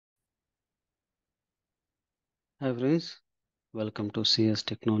Hi friends, welcome to CS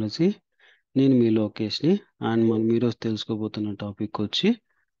technology. నేను మీ లోకేష్ని. And మనం ఈరోజు తెలుసుకోబోతున్న టాపిక్ వచ్చి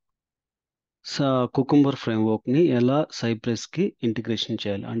కుకుంబర్ ఫ్రేమ్వర్క్ని ఎలా సైప్రస్కి ఇంటిగ్రేషన్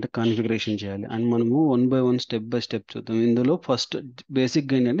చేయాలి, అంటే కాన్ఫిగరేషన్ చేయాలి. అండ్ మనము one by one, step by step చూద్దాం. ఇందులో ఫస్ట్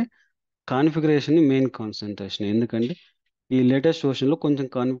బేసిక్గా ఏంటంటే కాన్ఫిగరేషన్ మెయిన్ కాన్సన్ట్రేషన్. ఎందుకంటే ఈ లేటెస్ట్ వర్షన్లో కొంచెం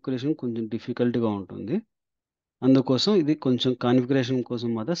కాన్ఫిగరేషన్ కొంచెం డిఫికల్ట్గా ఉంటుంది. అందుకోసం ఇది కొంచెం కాన్ఫిగరేషన్ కోసం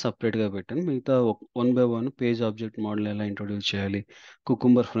మాత్రం సపరేట్గా పెట్టాను. మిగతా one by one page object model ఎలా ఇంట్రొడ్యూస్ చేయాలి,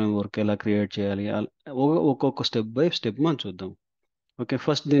 కుకుంబర్ ఫ్రేమ్వర్క్ ఎలా క్రియేట్ చేయాలి, ఒక్కొక్క స్టెప్ బై స్టెప్ మనం చూద్దాం. ఓకే,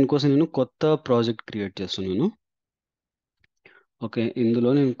 ఫస్ట్ దీనికోసం నేను కొత్త ప్రాజెక్ట్ క్రియేట్ చేస్తున్నాను. ఓకే,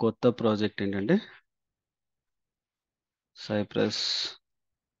 ఇందులో నేను కొత్త ప్రాజెక్ట్ ఏంటంటే సైప్రస్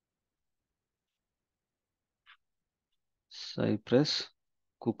సైప్రస్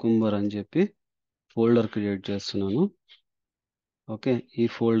కుకుంబర్ అని చెప్పి ఫోల్డర్ క్రియేట్ చేస్తున్నాను. ఓకే, ఈ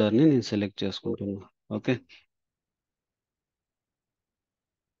ఫోల్డర్ని నేను సెలెక్ట్ చేసుకుంటున్నాను. ఓకే,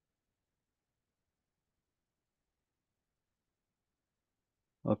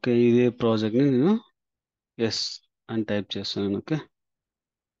 ఓకే, ఇదే ప్రాజెక్ట్ని నేను ఎస్ అని టైప్ చేస్తున్నాను. ఓకే,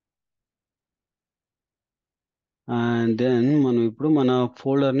 అండ్ దెన్ మనం ఇప్పుడు మన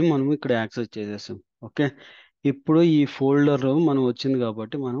ఫోల్డర్ని మనం ఇక్కడ యాక్సెస్ చేసేసాం. ఓకే, ఇప్పుడు ఈ ఫోల్డర్ మనం వచ్చింది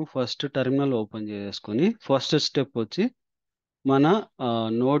కాబట్టి మనం ఫస్ట్ టెర్మినల్ ఓపెన్ చేసుకొని ఫస్ట్ స్టెప్ వచ్చి మన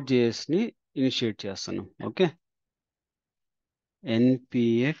నోట్ జేఎస్ని ఇనిషియేట్ చేస్తున్నాం. ఓకే,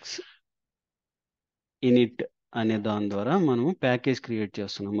 ఎన్పిఎక్స్ ఇనిట్ అనే దాని ద్వారా మనము ప్యాకేజ్ క్రియేట్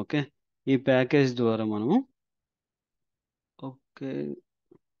చేస్తున్నాం. ఓకే, ఈ ప్యాకేజ్ ద్వారా మనము okay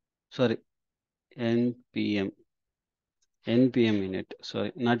sorry NPM NPM in it,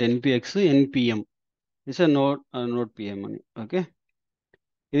 sorry not NPX, NPM it's note PM అని. ఓకే,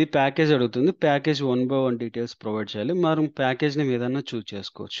 ఇది ప్యాకేజ్ అడుగుతుంది. Package one by one details provide చేయాలి. మనం ప్యాకేజ్ని ఏదైనా చూస్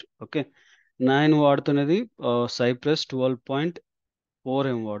చేసుకోవచ్చు. ఓకే, నేను వాడుతున్నది సైప్రస్ 12.4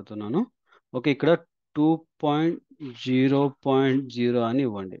 ఏం వాడుతున్నాను. ఓకే, ఇక్కడ 2.0.0 అని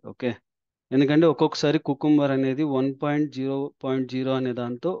ఇవ్వండి. ఓకే, ఎందుకంటే ఒక్కొక్కసారి కుకుంబర్ అనేది 1.0.0 అనే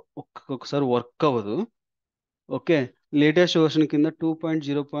దాంతో ఒక్కొక్కసారి వర్క్ అవ్వదు. ఓకే, లేటెస్ట్ వర్షన్ కింద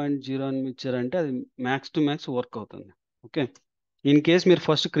 2.0.0 అని ఇచ్చారంటే అది మ్యాక్స్ టు మ్యాక్స్ వర్క్ అవుతుంది. ఓకే, ఇన్ కేస్ మీరు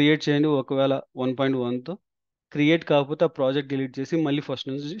ఫస్ట్ క్రియేట్ చేయండి. ఒకవేళ 1.1తో క్రియేట్ కాకపోతే ఆ ప్రాజెక్ట్ డిలీట్ చేసి మళ్ళీ ఫస్ట్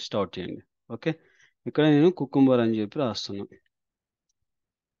నుంచి స్టార్ట్ చేయండి. ఓకే, ఇక్కడ నేను కుకుంబర్ అని చెప్పి రాస్తున్నాను.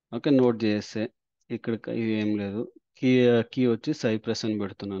 ఓకే, నోట్ చేస్తే ఇక్కడ ఇవి ఏం లేదు. కీ కీ వచ్చి సైప్రస్ అని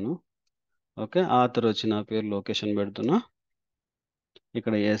పెడుతున్నాను. ఓకే, ఆథర్ వచ్చి నా పేరు లోకేష్ అని పెడుతున్నా.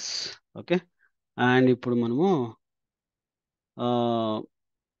 ఇక్కడ ఎస్. ఓకే, అండ్ ఇప్పుడు మనము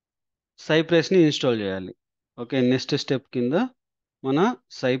సైప్రస్ని ఇన్స్టాల్ చేయాలి. ఓకే, నెక్స్ట్ స్టెప్ కింద మన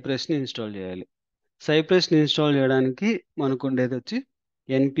సైప్రస్ని ఇన్స్టాల్ చేయాలి. సైప్రస్ని ఇన్స్టాల్ చేయడానికి మనకు ఉండేది వచ్చి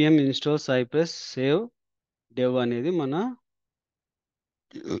NPM install cypress save dev అనేది మన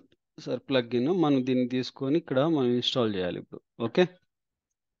ప్లగ్ఇన్. మనం దీన్ని తీసుకొని ఇక్కడ మనం ఇన్స్టాల్ చేయాలి ఇప్పుడు. ఓకే,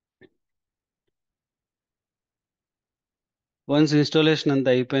 వన్స్ ఇన్స్టాలేషన్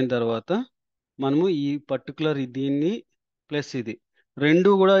అంతా అయిపోయిన తర్వాత మనము ఈ పర్టికులర్ దీన్ని ప్లస్ ఇది రెండు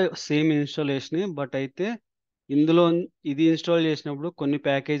కూడా సేమ్ ఇన్స్టాలేషనే. బట్ అయితే ఇందులో ఇది ఇన్స్టాల్ చేసినప్పుడు కొన్ని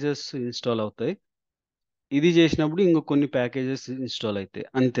ప్యాకేజెస్ ఇన్స్టాల్ అవుతాయి, ఇది చేసినప్పుడు ఇంకో కొన్ని ప్యాకేజెస్ ఇన్స్టాల్ అవుతాయి,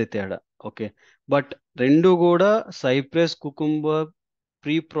 అంతే తేడా. ఓకే, బట్ రెండు కూడా సైప్రస్ కుకుంబర్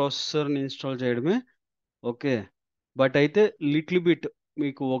ప్రీ ప్రాసెసర్ని ఇన్స్టాల్ చేయడమే. ఓకే, బట్ అయితే లిటిల్ బిట్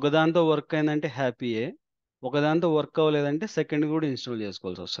మీకు ఒకదాంతో వర్క్ అయిందంటే హ్యాపీయే, ఒకదాంతో వర్క్ అవ్వలేదంటే సెకండ్ కూడా ఇన్స్టాల్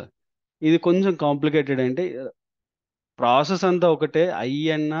చేసుకోవాల్సి వస్తుంది. ఇది కొంచెం కాంప్లికేటెడ్. అంటే ప్రాసెస్ అంతా ఒకటే.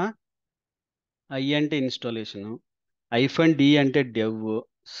 ఐ అంటే ఇన్స్టాలేషను, -D అంటే డెవ్,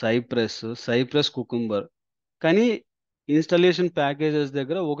 సైప్రస్ కుకుంబర్. కానీ ఇన్స్టాలేషన్ ప్యాకేజెస్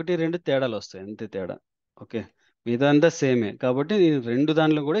దగ్గర ఒకటి రెండు తేడాలు వస్తాయి, అంతే తేడా. ఓకే, మిగతాదంతా సేమే. కాబట్టి నేను రెండు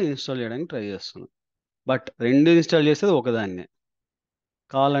దాంట్లో కూడా ఇన్స్టాల్ చేయడానికి ట్రై చేస్తున్నాను. బట్ రెండు ఇన్స్టాల్ చేసేది ఒకదాన్నే.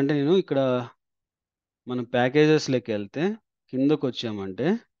 కావాలంటే నేను ఇక్కడ మనం ప్యాకేజెస్లోకి వెళ్తే కిందకు వచ్చామంటే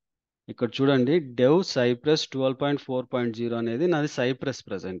ఇక్కడ చూడండి, డెవ్ సైప్రస్ 12.4.0 అనేది నాది సైప్రస్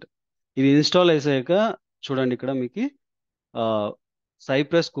ప్రజెంట్. ఇది ఇన్స్టాల్ అయ్యాక చూడండి ఇక్కడ మీకు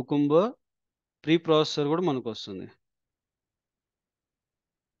సైప్రస్ కుకుంబర్ ప్రీ ప్రాసెసర్ కూడా మనకు వస్తుంది.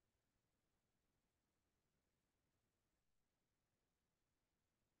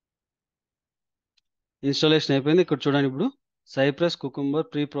 ఇన్స్టాలేషన్ అయిపోయింది. ఇక్కడ చూడండి ఇప్పుడు cypress cucumber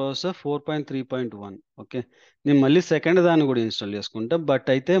pre processor 4.3.1. Okay, నేను మళ్ళీ సెకండ్ దాన్ని కూడా ఇన్స్టాల్ చేసుకుంటా. బట్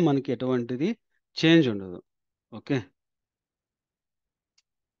అయితే మనకి ఎటువంటిది చేంజ్ ఉండదు. ఓకే,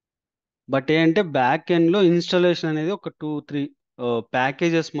 బట్ ఏంటంటే బ్యాక్ ఎండ్లో ఇన్స్టాలేషన్ అనేది ఒక 2-3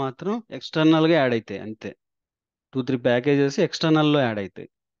 ప్యాకేజెస్ మాత్రం ఎక్స్టర్నల్గా యాడ్ అవుతాయి, అంతే. 2-3 ప్యాకేజెస్ ఎక్స్టర్నల్లో యాడ్ అవుతాయి.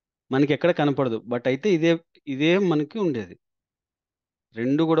 మనకి ఎక్కడ కనపడదు. బట్ అయితే ఇదే మనకి ఉండేది.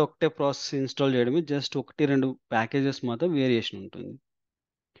 రెండు కూడా ఒకటే ప్రాసెస్ ఇన్స్టాల్ చేయడమే. జస్ట్ 1, 2 ప్యాకేజెస్ మాత్రం వేరియేషన్ ఉంటుంది.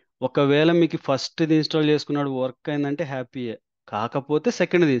 ఒకవేళ మీకు ఫస్ట్‌ది ఇన్‌స్టాల్ చేసుకున్నాడు వర్క్ అయిందంటే హ్యాపీయే. కాకపోతే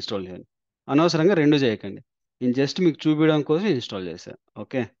సెకండ్‌ది ఇన్‌స్టాల్ చేయండి. అనవసరంగా 2 చేయకండి. నేను జస్ట్ మీకు చూపియడం కోసం ఇన్‌స్టాల్ చేశా.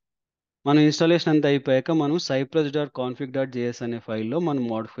 ఓకే. మన ఇన్‌స్టాలేషన్ అంతా అయిపోయాక మనం cypress.config.js అనే ఫైల్‌లో మనం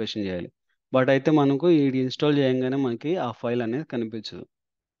మోడిఫికేషన్ చేయాలి. బట్ అయితే మనకు ఇది ఇన్‌స్టాల్ చేయంగానే మనకి ఆ ఫైల్ అనేది కనిపించదు.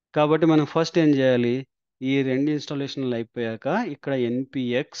 కాబట్టి మనం ఫస్ట్ ఏం చేయాలి? ఈ 2 ఇన్‌స్టాలేషన్‌లు అయిపోయాక ఇక్కడ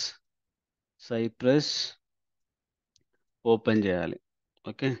npx cypress ఓపెన్ చేయాలి.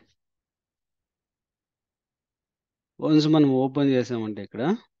 ఓకే. వన్స్ మనం ఓపెన్ చేసామంటే ఇక్కడ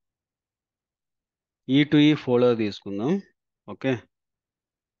ఈ ఫోల్డర్ తీసుకుందాం. ఓకే.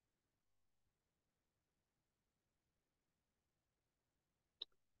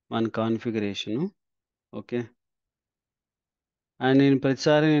 మన కాన్ఫిగరేషను. ఓకే. అండ్ నేను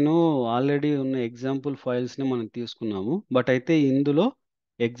ప్రతిసారి ఆల్రెడీ ఉన్న ఎగ్జాంపుల్ ఫైల్స్‌ని మనం తీసుకున్నాము. బట్ అయితే ఇందులో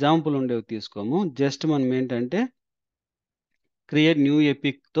ఎగ్జాంపుల్ ఉండేవి తీసుకోము. జస్ట్ మనం ఏంటంటే క్రియేట్ న్యూ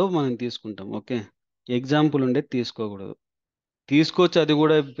ఎపిక్‌తో మనం తీసుకుంటాం. ఓకే. ఎగ్జాంపుల్ ఉండేది తీసుకోకూడదు. తీసుకోవచ్చు, అది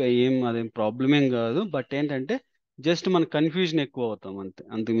కూడా అదేం ప్రాబ్లమ్ ఏం కాదు. బట్ ఏంటంటే జస్ట్ మన కన్‌ఫ్యూజన్ ఎక్కువ అవుతాం అంతే.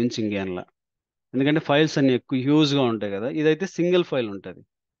 అంతకు మించి ఇంకేంలా. ఎందుకంటే ఫైల్స్ అన్నీ ఎక్కువ హ్యూజ్‌గా ఉంటాయి కదా! ఇదైతే సింగిల్ ఫైల్ ఉంటది.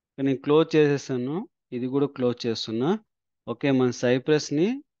 నేను క్లోజ్ చేసేసాను. ఇది కూడా క్లోజ్ చేస్తున్నా. ఓకే. మన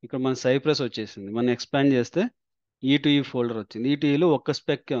సైప్రస్ వచ్చేసింది. మనం ఎక్స్పాండ్ చేస్తే ఈ ఫోల్డర్ వచ్చింది. ఈటీఈలో ఒక్క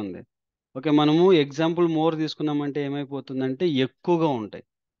స్పెక్కే ఉంది. ఓకే. మనము ఎగ్జాంపుల్ మోర్ తీసుకున్నామంటే ఏమైపోతుందంటే ఎక్కువగా ఉంటాయి.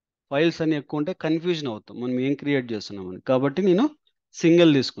 ఫైల్స్ అన్నీ ఎక్కువ ఉంటే కన్‌ఫ్యూజన్ అవుతాం. మనం ఏం క్రియేట్ చేస్తున్నామని. కాబట్టి నేను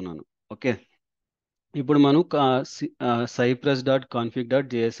సింగిల్ తీసుకున్నాను. ఓకే. ఇప్పుడు మనం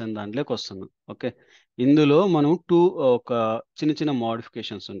cypress.config.js అనే దాంట్లోకి వస్తున్నాం. ఓకే. ఇందులో మనం ఒక చిన్న చిన్న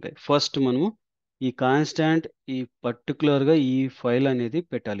మోడిఫికేషన్స్ ఉంటాయి. ఫస్ట్ మనము ఈ కాన్స్టాంట్ ఈ పర్టిక్యులర్‌గా ఈ ఫైల్ అనేది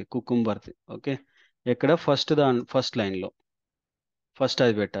పెట్టాలి కుకుంబర్‌ది. ఓకే. ఎక్కడ ఫస్ట్ లైన్‌లో ఫస్ట్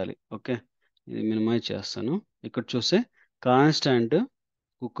అది పెట్టాలి. ఓకే. ఇది మినిమైజ్ చేస్తాను. ఇక్కడ చూస్తే constant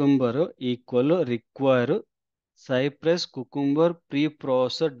cucumber equal require cypress cucumber pre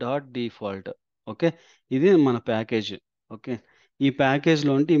processor dot default. Okay. ఇది మన ప్యాకేజ్. ఓకే. ఈ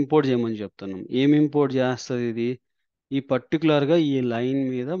ప్యాకేజ్లో ఉంటే ఇంపోర్ట్ చేయమని చెప్తున్నాం. ఏమి ఇంపోర్ట్ చేస్తుంది ఇది? ఈ పర్టికులర్గా ఈ లైన్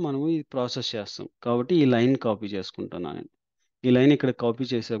మీద మనము ఇది ప్రాసెస్ చేస్తాం. కాబట్టి ఈ లైన్ కాపీ చేసుకుంటున్నాను నేను. ఈ లైన్ ఇక్కడ కాపీ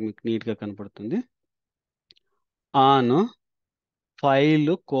చేసాక మీకు నీట్గా కనపడుతుంది. On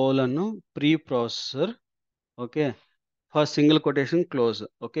file colon pre processor. Okay. First single quotation close.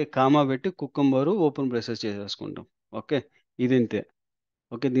 Okay. Comma పెట్టి కుకుంబరు ఓపెన్ బ్రేసెస్ చేసేసుకుంటాం. ఓకే. ఇది ఇంతే.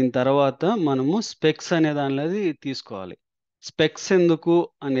 ఓకే. దీని తర్వాత మనము స్పెక్స్ అనే దానిలోది తీసుకోవాలి. స్పెక్స్ ఎందుకు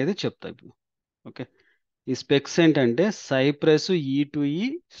అనేది చెప్తా ఇప్పుడు. ఓకే. ఈ స్పెక్స్ ఏంటంటే సైప్రస్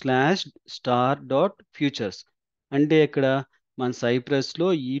e2e/star.futures అంటే ఇక్కడ మన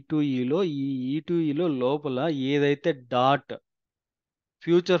సైప్రస్లో ఈ ఈలో లోపల ఏదైతే డాట్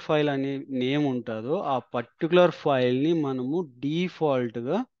ఫ్యూచర్ ఫైల్ అనే నేమ్ ఉంటుందో ఆ పర్టికులర్ ఫైల్ని మనము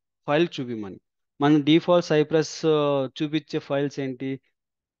డీఫాల్ట్గా ఫైల్ చూపిమని. మన డిఫాల్ట్ సైప్రస్ చూపించే ఫైల్స్ ఏంటి?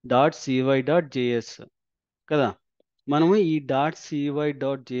 .cy.js కదా! మనము ఈ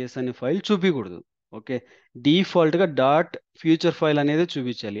 .cy.js అనే ఫైల్ చూపియకూడదు. ఓకే. డిఫాల్ట్‌గా ఫ్యూచర్ ఫైల్ అనేది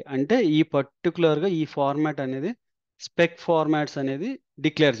చూపించాలి. అంటే ఈ పర్టిక్యులర్‌గా ఈ ఫార్మాట్ అనేది స్పెక్ ఫార్మాట్స్ అనేది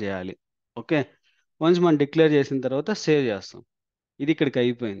డిక్లేర్ చేయాలి. ఓకే. వన్స్ మనం డిక్లేర్ చేసిన తర్వాత సేవ్ చేస్తాం. ఇది ఇక్కడికి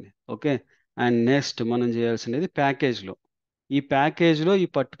అయిపోయింది. ఓకే. అండ్ నెక్స్ట్ మనం చేయాల్సినది ప్యాకేజ్‌లో. ఈ ప్యాకేజ్‌లో ఈ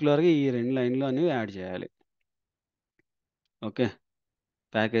పర్టిక్యులర్‌గా ఈ 2 లైన్‌లు అనేవి యాడ్ చేయాలి. ఓకే.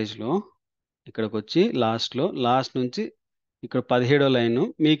 ప్యాకేజ్‌లో ఇక్కడికొచ్చి లాస్ట్ నుంచి ఇక్కడ 17వ లైను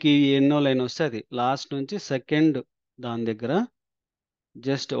మీకు ఎన్నో లైన్ వస్తే అది లాస్ట్ నుంచి సెకండ్ దాని దగ్గర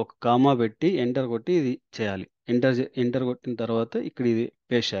జస్ట్ ఒక కామా పెట్టి ఎంటర్ కొట్టి ఇది చేయాలి. ఎంటర్ కొట్టిన తర్వాత ఇక్కడ ఇది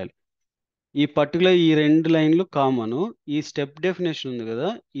పేస్ట్ చేయాలి. ఈ పర్టికులర్ ఈ 2 లైన్లు కామను. ఈ స్టెప్ డెఫినేషన్ ఉంది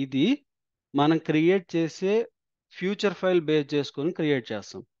కదా! ఇది మనం క్రియేట్ చేసే ఫ్యూచర్ ఫైల్ బేస్ చేసుకొని క్రియేట్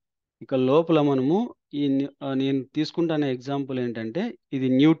చేస్తాం. ఇక లోపల మనము నేను తీసుకుంటున్న ఎగ్జాంపుల్ ఏంటంటే ఇది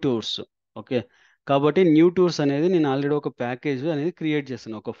న్యూ టూర్స్. ఓకే. కాబట్టి న్యూ టూర్స్ అనేది నేను ఆల్రెడీ ఒక ప్యాకేజ్ అనేది క్రియేట్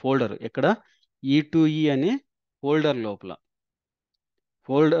చేశాను. ఒక ఫోల్డర్ ఎక్కడ ఈ అనే ఫోల్డర్ లోపల.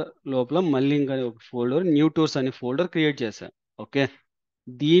 ఫోల్డర్ లోపల మళ్ళీ ఇంకా ఒక ఫోల్డర్ న్యూ టూర్స్ అనే ఫోల్డర్ క్రియేట్ చేశా. ఓకే.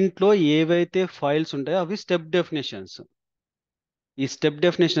 దీంట్లో ఏవైతే ఫైల్స్ ఉంటాయో అవి స్టెప్ డెఫినేషన్స్. ఈ స్టెప్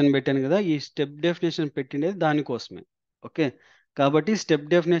డెఫినేషన్ అని పెట్టాను కదా! ఈ స్టెప్ డెఫినేషన్ పెట్టిండేది దానికోసమే. ఓకే. కాబట్టి స్టెప్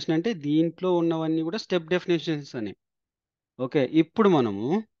డెఫినేషన్ అంటే దీంట్లో ఉన్నవన్నీ కూడా స్టెప్ డెఫినేషన్స్ అని. ఓకే. ఇప్పుడు మనము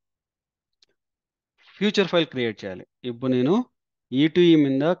ఫ్యూచర్ ఫైల్ క్రియేట్ చేయాలి. ఇప్పుడు నేను ఈ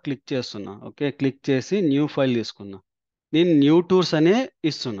మీద క్లిక్ చేస్తున్నా. ఓకే. క్లిక్ చేసి న్యూ ఫైల్ తీసుకున్నా. నేను న్యూ టూర్స్ అనే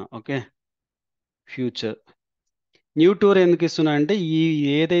ఇస్తున్నా. ఓకే. ఫ్యూచర్ న్యూ టూర్ ఎందుకు ఇస్తున్నా అంటే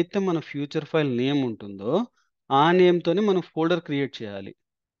ఏదైతే మన ఫ్యూచర్ ఫైల్ నేమ్ ఉంటుందో ఆ నేమ్తోనే మనం ఫోల్డర్ క్రియేట్ చేయాలి.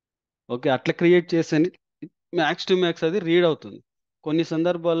 ఓకే, అట్లా క్రియేట్ చేస్తే మ్యాక్స్ టు మ్యాక్స్ అది రీడ్ అవుతుంది. కొన్ని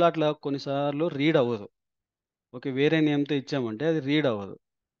సందర్భాల్లో అట్లా కొన్నిసార్లు రీడ్ అవ్వదు. ఓకే, వేరే నేమ్తో ఇచ్చామంటే అది రీడ్ అవ్వదు.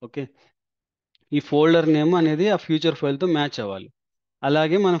 ఓకే, ఈ ఫోల్డర్ నేమ్ అనేది ఆ ఫ్యూచర్ ఫైల్తో మ్యాచ్ అవ్వాలి.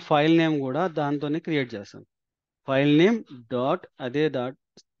 అలాగే మన ఫైల్ నేమ్ కూడా దాంతోనే క్రియేట్ చేస్తాం. ఫైల్ నేమ్ డాట్ అదే డాట్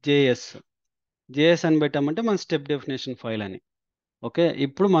జేఎస్. జేఎస్ అని పెట్టామంటే మన స్టెప్ డెఫినేషన్ ఫైల్ అని. ఓకే,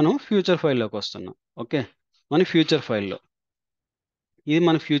 ఇప్పుడు మనం ఫ్యూచర్ ఫైల్లోకి వస్తున్నాం. ఓకే, మన ఫ్యూచర్ ఫైల్లో ఇది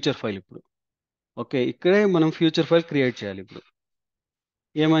మన ఫ్యూచర్ ఫైల్ ఇప్పుడు. ఓకే, ఇక్కడే మనం ఫ్యూచర్ ఫైల్ క్రియేట్ చేయాలి ఇప్పుడు.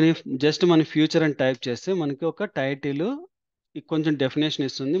 ఏమని జస్ట్ మన ఫ్యూచర్ అని టైప్ చేస్తే మనకి ఒక టైటిల్ కొంచెం డెఫినేషన్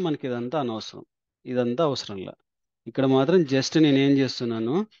ఇస్తుంది. మనకి ఇదంతా అనవసరం, ఇదంతా అవసరంలా. ఇక్కడ మాత్రం జస్ట్ నేను ఏం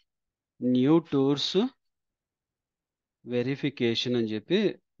చేస్తున్నాను, న్యూ టూర్స్ వెరిఫికేషన్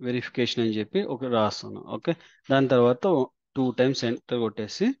అని చెప్పి ఒక రాస్తాను. ఓకే, దాని తర్వాత 2 టైమ్స్ ఎంటర్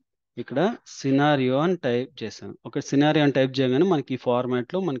కొట్టేసి ఇక్కడ సినారియో అని టైప్ చేశాను. ఓకే, సినారియో అని టైప్ చేయగానే మనకి ఈ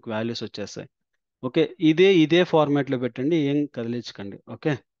ఫార్మాట్లో మనకి వాల్యూస్ వచ్చేస్తాయి. ఓకే, ఇదే ఫార్మాట్లో పెట్టండి, ఏం కదిలించకండి.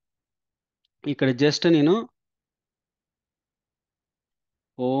 ఓకే, ఇక్కడ జస్ట్ నేను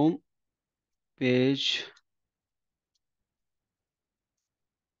హోమ్ పేజ్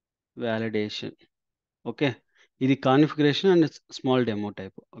వ్యాలిడేషన్. ఓకే, ఇది configuration and small demo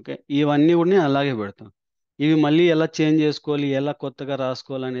type. Okay, ఇవన్నీ కూడా నేను అలాగే పెడతాను. ఇవి మళ్ళీ ఎలా చేంజ్ చేసుకోవాలి, ఎలా కొత్తగా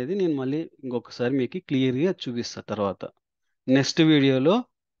రాసుకోవాలి అనేది నేను మళ్ళీ ఇంకొకసారి మీకు క్లియర్గా చూపిస్తాను తర్వాత నెక్స్ట్ వీడియోలో.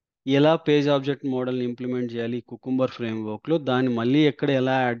 ఎలా పేజ్ ఆబ్జెక్ట్ మోడల్ని ఇంప్లిమెంట్ చేయాలి కుకుంబర్ ఫ్రేమ్వర్క్లో, దాన్ని మళ్ళీ ఎక్కడ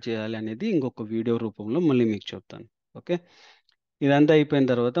ఎలా యాడ్ చేయాలి అనేది ఇంకొక వీడియో రూపంలో మళ్ళీ మీకు చెప్తాను. ఓకే, ఇదంతా అయిపోయిన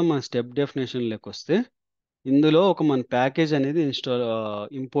తర్వాత మన స్టెప్ డెఫినేషన్లోకి వస్తే ఇందులో ఒక మన ప్యాకేజ్ అనేది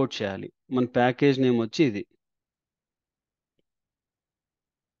ఇంపోర్ట్ చేయాలి. మన ప్యాకేజ్ నేమ్ వచ్చి ఇది.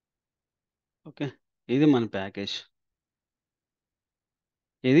 ఓకే, ఇది మన ప్యాకేజ్.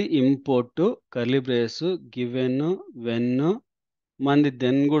 ఇది import curly brace given when మనది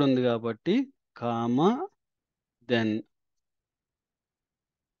దెన్ కూడా ఉంది కాబట్టి కామా దెన్.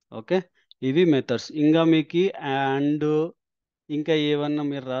 ఓకే, ఇవి మెథడ్స్. ఇంకా మీకు అండ్ ఇంకా ఏమన్నా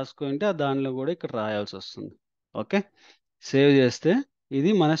మీరు రాసుకుంటే దానిలో కూడా ఇక్కడ రాయాల్సి వస్తుంది. ఓకే, సేవ్ చేస్తే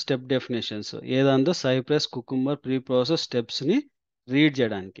ఇది మన step definitions ఏదందో cypress cucumber pre process స్టెప్స్ని read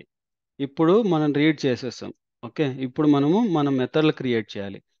చేయడానికి. ఇప్పుడు మనం రీడ్ చేసేసాం. ఓకే, ఇప్పుడు మనము మన మెథడ్లు క్రియేట్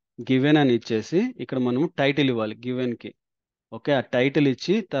చేయాలి. గివెన్ అని ఇచ్చేసి ఇక్కడ మనము టైటిల్ ఇవ్వాలి గివెన్కి. ఓకే, ఆ టైటిల్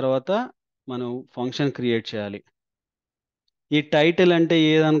ఇచ్చి తర్వాత మనం ఫంక్షన్ క్రియేట్ చేయాలి. ఈ టైటిల్ అంటే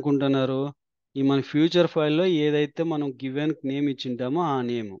ఏదనుకుంటున్నారు, ఈ మన ఫ్యూచర్ ఫైల్లో ఏదైతే మనం గివెన్ నేమ్ ఇచ్చింటామో ఆ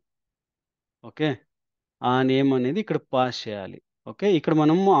నేమ్. ఓకే, ఆ నేమ్ అనేది ఇక్కడ పాస్ చేయాలి. ఓకే, ఇక్కడ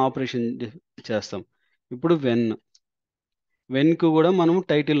మనము ఆపరేషన్ చేస్తాం. ఇప్పుడు వెన్కు కూడా మనము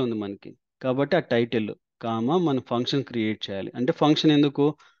టైటిల్ ఉంది మనకి కాబట్టి ఆ టైటిల్ కామా మన ఫంక్షన్ క్రియేట్ చేయాలి. అంటే ఫంక్షన్ ఎందుకు,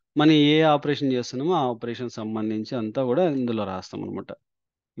 మనం ఏ ఆపరేషన్ చేస్తున్నామో ఆ ఆపరేషన్ సంబంధించి అంతా కూడా ఇందులో రాస్తాం అనమాట.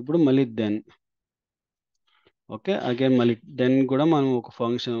 ఇప్పుడు మళ్ళీ దెన్. ఓకే, అగైన్ మళ్ళీ దెన్ కూడా మనం ఒక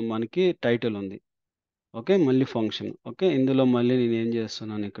ఫంక్షన్ మనకి టైటిల్ ఉంది. ఓకే, మళ్ళీ ఫంక్షన్. ఓకే, ఇందులో మళ్ళీ నేను ఏం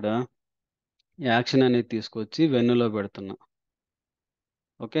చేస్తున్నాను, ఇక్కడ యాక్షన్ అనేది తీసుకొచ్చి వెన్నులో పెడుతున్నా.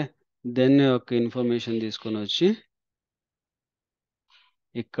 ఓకే, దెన్ యొక్క ఇన్ఫర్మేషన్ తీసుకొని వచ్చి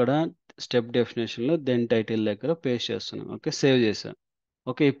ఇక్కడ స్టెప్ డెఫినేషన్లో దెన్ టైటిల్ దగ్గర పేస్ట్ చేస్తున్నాం. ఓకే, సేవ్ చేసాం.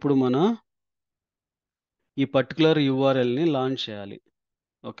 ఓకే, ఇప్పుడు మనం ఈ పర్టికులర్ యూఆర్ఎల్ని లాంచ్ చేయాలి.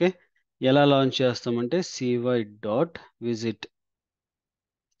 ఓకే, ఎలా లాంచ్ చేస్తామంటే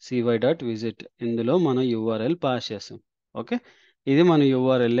cy.visit ఇందులో మనం యూఆర్ఎల్ పాస్ చేస్తాం. ఓకే, ఇది మన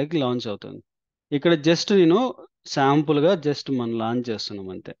యూఆర్ఎల్కి లాంచ్ అవుతుంది. ఇక్కడ జస్ట్ నేను శాంపుల్గా జస్ట్ మనం లాంచ్ చేస్తున్నాం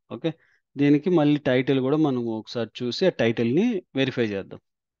అంతే. ఓకే, దీనికి మళ్ళీ టైటిల్ కూడా మనం ఒకసారి చూసి ఆ టైటిల్ని వెరిఫై చేద్దాం.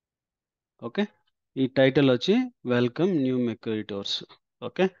 ఓకే, ఈ టైటిల్ వచ్చి వెల్కమ్ న్యూ మెక్రిటోర్స్.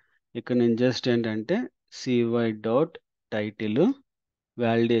 ఓకే, ఇక్కడ నేను జస్ట్ ఏంటంటే cy.title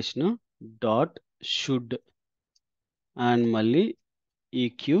validation dot should and మళ్ళీ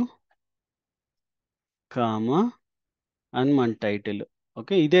ఈక్యూ కామా అండ్ మన టైటిల్.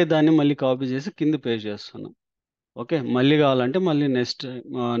 ఓకే, ఇదే దాన్ని మళ్ళీ కాపీ చేసి కింద పేస్ట్ చేస్తున్నాం. ఓకే, మళ్ళీ కావాలంటే మళ్ళీ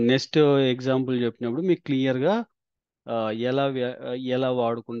నెక్స్ట్ ఎగ్జాంపుల్ చెప్పినప్పుడు మీకు క్లియర్గా ఎలా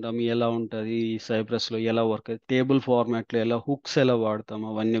వాడుకుంటాం, ఎలా ఉంటుంది ఈ సైప్రస్లో, ఎలా వర్క్ టేబుల్ ఫార్మాట్లో ఎలా హుక్స్ ఎలా వాడతాం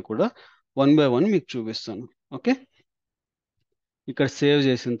అవన్నీ కూడా 1 బై 1 మీకు చూపిస్తాను. ఓకే, ఇక్కడ సేవ్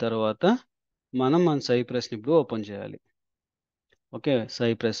చేసిన తర్వాత మనం మన సైప్రస్ని ఇప్పుడు ఓపెన్ చేయాలి. Okay,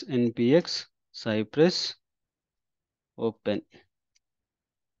 cypress NPX cypress open.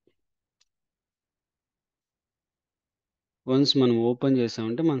 Once మనం ఓపెన్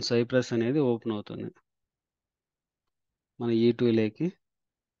చేసామంటే మన సైప్రస్ అనేది ఓపెన్ అవుతుంది. మన ఈ2లేకి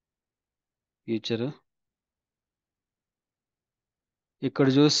ఫ్యూచర్ ఇక్కడ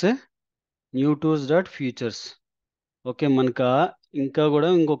చూస్తే new tools dot features. Okay, మనకు ఇంకా కూడా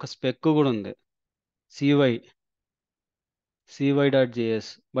ఇంకొక స్పెక్ కూడా ఉంది, CY CY dot JS.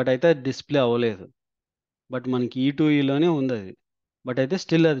 But అయితే అది డిస్ప్లే అవ్వలేదు. బట్ మనకి ఈ2ఈలోనే ఉంది అది. బట్ అయితే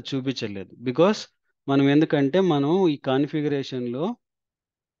స్టిల్ అది చూపించలేదు, బికాస్ మనం ఎందుకంటే మనం ఈ కాన్ఫిగరేషన్లో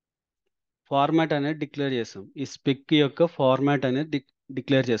ఫార్మాట్ అనేది డిక్లేర్ చేసాం. ఈ స్పెక్ యొక్క ఫార్మాట్ అనేది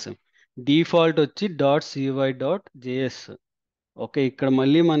డిక్లేర్ చేసాం. డిఫాల్ట్ వచ్చి dot CY dot JS. Okay, ఇక్కడ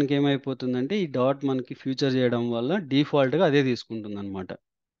మళ్ళీ మనకి ఏమైపోతుందంటే ఈ డాట్ మనకి ఫ్యూచర్ చేయడం వల్ల డిఫాల్ట్గా అదే తీసుకుంటుంది అనమాట.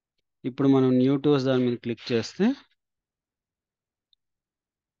 ఇప్పుడు మనం న్యూ టూల్స్ దాని మీద క్లిక్ చేస్తే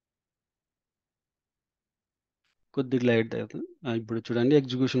కొద్దిగా లైట్ అవుతుంది. ఇప్పుడు చూడండి,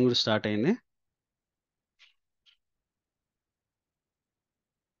 ఎగ్జిక్యూషన్ కూడా స్టార్ట్ అయింది.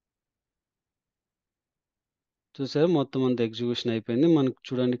 చూసారు, మొత్తం అంతా ఎగ్జిక్యూషన్ అయిపోయింది. మనకు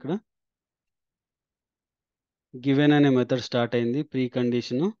చూడండి ఇక్కడ గివెన్ అనే మెథడ్ స్టార్ట్ అయింది, ప్రీ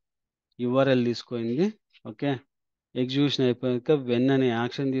కండిషన్ యుఆర్ఎల్ తీసుకుంది. ఓకే, ఎగ్జిక్యూషన్ అయిపోయాక వెన్ అనే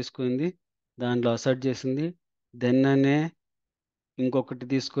యాక్షన్ తీసుకుంది, దాంట్లో అసర్ట్ చేసింది. దెన్ అనే ఇంకొకటి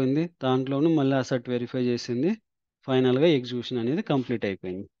తీసుకుంది, దాంట్లోనూ మళ్ళీ అసర్ట్ వెరిఫై చేసింది. ఫైనల్గా ఎగ్జిక్యూషన్ అనేది కంప్లీట్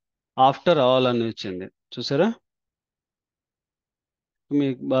అయిపోయింది. ఆఫ్టర్ ఆల్ అని వచ్చింది. చూసారా,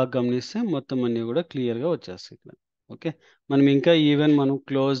 మీకు బాగా గమనిస్తే మొత్తం అన్నీ కూడా క్లియర్గా వచ్చేస్తాయి ఇక్కడ. ఓకే, మనం ఇంకా ఈవెన్ మనం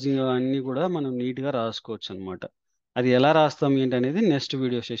క్లోజింగ్ అన్నీ కూడా మనం నీట్గా రాసుకోవచ్చు అనమాట. అది ఎలా రాస్తాం ఏంటి అనేది నెక్స్ట్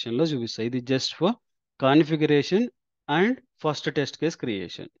వీడియో సెషన్లో చూపిస్తాయి. ఇది just for configuration and first test case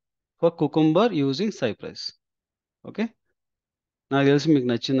creation for cucumber using cypress. Okay, నాకు తెలిసి మీకు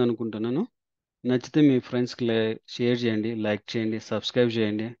నచ్చింది అనుకుంటున్నాను. నచ్చితే మీ ఫ్రెండ్స్కి షేర్ చేయండి, లైక్ చేయండి, సబ్స్క్రైబ్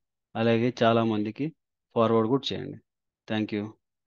చేయండి, అలాగే చాలామందికి ఫార్వర్డ్ కూడా చేయండి. Thank you.